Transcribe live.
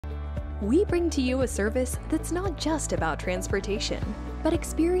We bring to you a service that's not just about transportation, but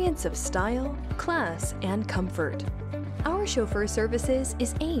experience of style, class, and comfort. Our Chauffeur Services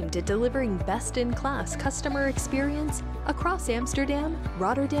is aimed at delivering best-in-class customer experience across Amsterdam,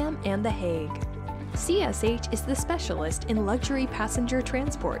 Rotterdam, and The Hague. CSH is the specialist in luxury passenger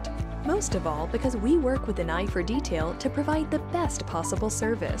transport, most of all because we work with an eye for detail to provide the best possible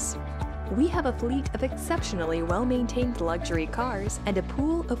service. We have a fleet of exceptionally well-maintained luxury cars and a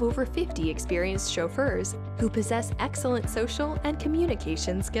pool of over 50 experienced chauffeurs who possess excellent social and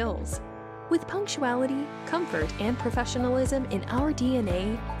communication skills. With punctuality, comfort, and professionalism in our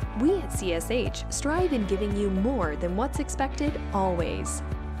DNA, we at CSH strive in giving you more than what's expected always.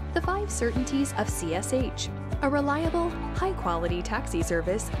 The 5 certainties of CSH: a reliable, high-quality taxi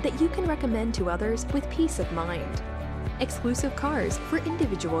service that you can recommend to others with peace of mind. Exclusive cars for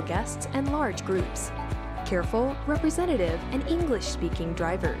individual guests and large groups. Careful, representative, and English-speaking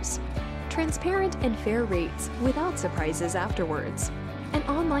drivers. Transparent and fair rates without surprises afterwards. An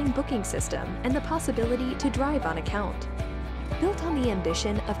online booking system and the possibility to drive on account. Built on the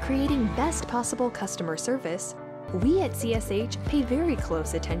ambition of creating best possible customer service, we at CSH pay very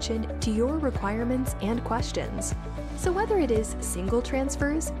close attention to your requirements and questions. So whether it is single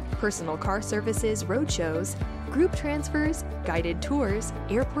transfers, personal car services, roadshows, group transfers, guided tours,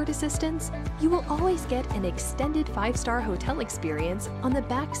 airport assistance, you will always get an extended 5-star hotel experience on the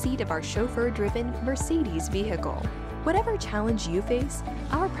back seat of our chauffeur-driven Mercedes vehicle. Whatever challenge you face,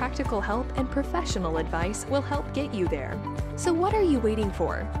 our practical help and professional advice will help get you there. So what are you waiting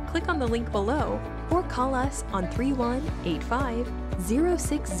for? Click on the link below or call us on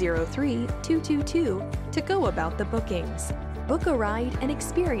 3185-0603-222 to go about the bookings. Book a ride and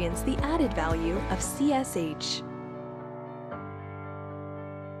experience the added value of CSH.